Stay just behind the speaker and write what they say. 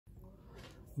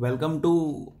Welcome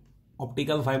to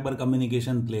Optical Fiber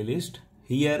Communication playlist.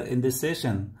 Here in this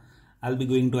session, I'll be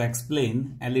going to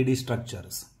explain LED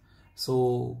structures.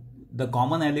 So the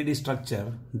common LED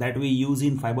structure that we use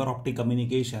in fiber optic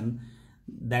communication,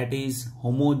 that is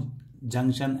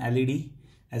Homo-junction LED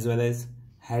as well as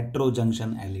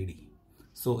Hetro-junction LED.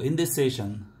 So in this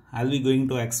session, I'll be going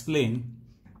to explain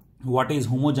what is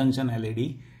Homo-junction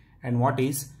LED and what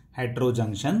is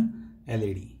Hetro-junction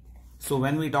LED. So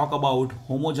when we talk about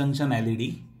Homo-junction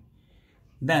LED,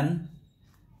 then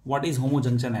what is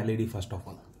Homo-junction LED first of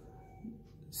all?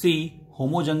 See,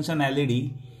 Homo-junction LED,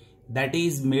 that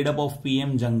is made up of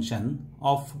PM junction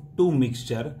of two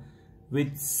mixture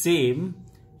with same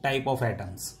type of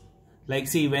atoms. Like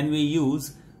see, when we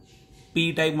use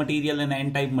P type material and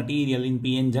N type material in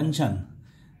PN junction,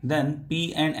 then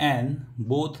P and N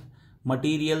both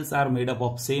materials are made up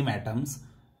of same atoms.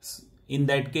 In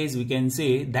that case, we can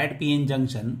say that PN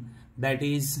junction, that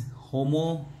is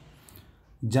Homo-junction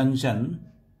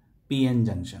PN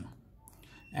junction.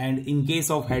 And in case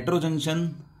of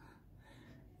heterojunction,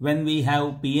 when we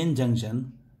have PN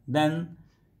junction, then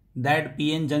that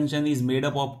PN junction is made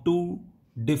up of two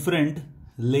different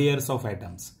layers of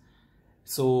atoms.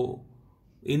 So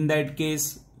in that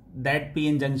case, that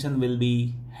PN junction will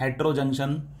be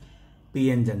heterojunction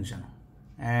PN junction.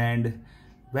 And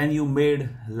when you made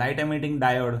light emitting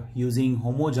diode using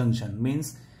homo-junction,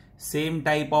 means same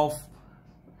type of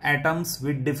atoms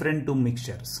with different two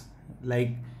mixtures.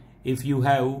 Like if you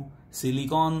have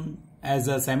silicon as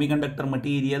a semiconductor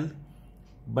material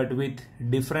but with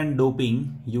different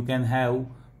doping, you can have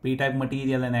P type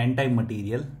material and N type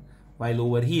material, while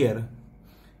over here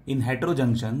in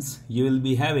heterojunctions you will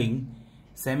be having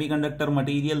semiconductor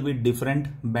material with different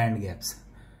band gaps.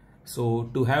 So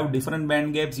to have different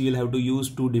band gaps, you will have to use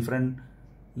two different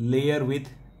layer with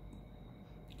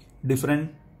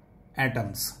different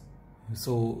atoms.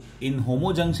 So in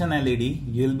Homo-junction LED,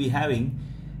 you will be having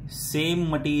same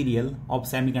material of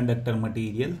semiconductor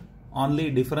material,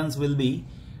 only difference will be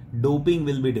doping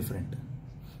will be different.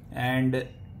 And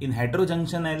in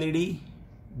heterojunction LED,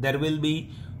 there will be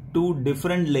two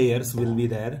different layers will be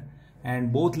there,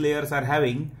 and both layers are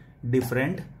having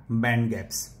different band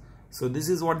gaps. So this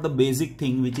is what the basic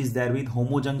thing which is there with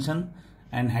Homo-junction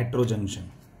and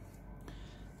Hetro-junction.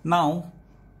 Now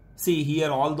see here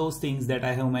all those things that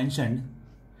I have mentioned.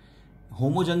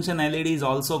 Homo-junction LED is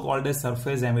also called as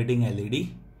surface emitting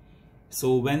LED.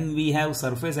 So when we have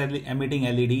surface emitting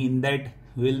LED, in that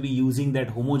we will be using that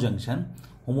Homo-junction.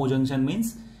 Homo-junction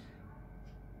means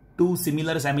two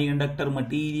similar semiconductor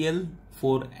material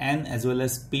for N as well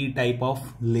as P type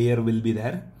of layer will be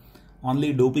there.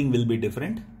 Only doping will be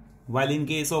different. While in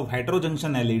case of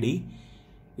heterojunction LED,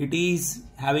 it is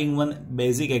having one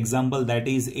basic example, that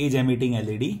is edge emitting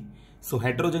LED. So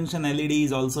heterojunction LED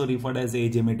is also referred as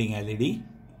edge emitting LED,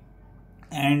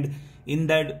 and in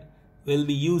that we'll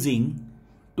be using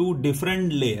two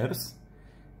different layers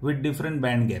with different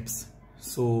band gaps.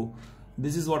 So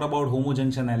this is what about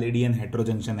Homo-junction LED and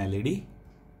heterojunction LED.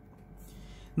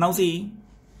 Now see,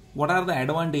 what are the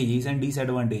advantages and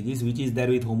disadvantages which is there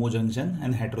with Homo-junction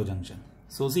and heterojunction.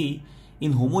 So see,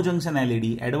 in Homo-junction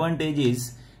LED, advantage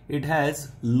is it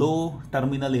has low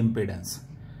terminal impedance.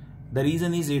 The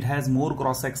reason is it has more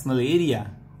cross-sectional area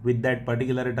with that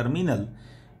particular terminal.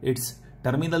 Its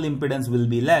terminal impedance will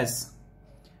be less,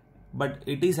 but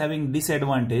it is having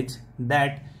disadvantage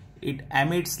that it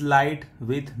emits light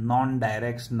with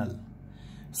non-directional.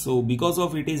 So because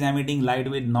of it is emitting light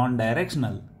with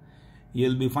non-directional, you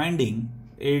will be finding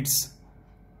its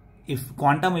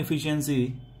quantum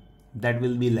efficiency that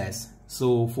will be less.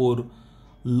 So for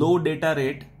low data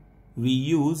rate, we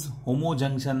use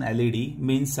Homo-junction LED,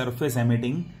 means surface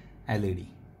emitting LED.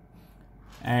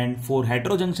 And for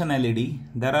heterojunction LED,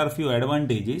 there are few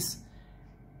advantages.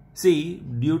 See,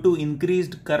 due to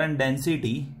increased current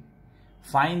density,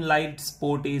 fine light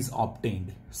spot is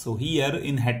obtained. So here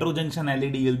in heterojunction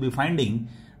LED, you will be finding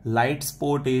light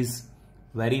spot is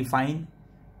very fine.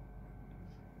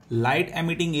 Light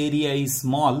emitting area is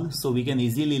small, so we can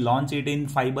easily launch it in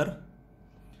fiber,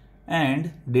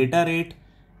 and data rate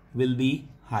will be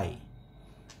high.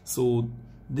 So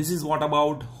this is what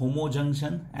about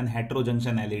Homo-junction and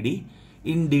Hetro-junction LED.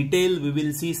 In detail, we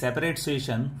will see separate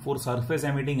session for surface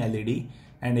emitting LED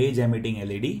and edge emitting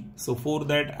LED. So for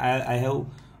that, I have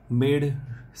made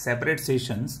separate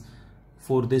sessions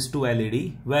for these two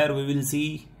LED, where we will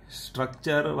see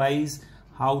structure wise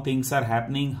how things are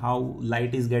happening, how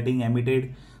light is getting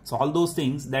emitted. So all those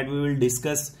things that we will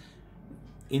discuss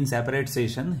in separate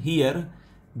session. Here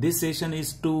This session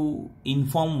is to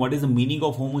inform what is the meaning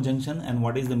of homo-junction and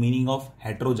what is the meaning of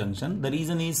hetero-junction. The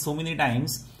reason is so many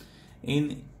times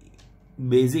in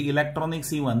basic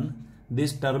electronics even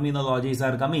these terminologies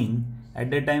are coming.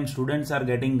 At that time students are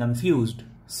getting confused.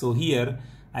 So here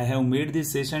I have made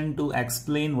this session to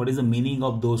explain what is the meaning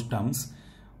of those terms.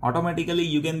 Automatically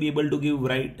you can be able to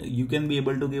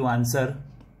give answer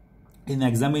in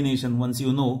examination once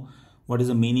you know what is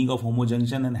the meaning of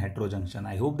homo-junction and hetero-junction.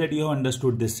 I hope that you have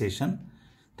understood this session.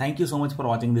 Thank you so much for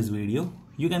watching this video.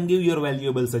 You can give your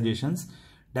valuable suggestions.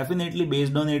 Definitely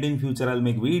based on it in future I'll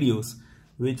make videos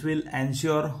which will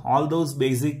ensure all those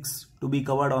basics to be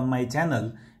covered on my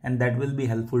channel, and that will be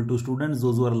helpful to students,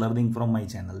 those who are learning from my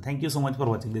channel. Thank you so much for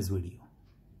watching this video.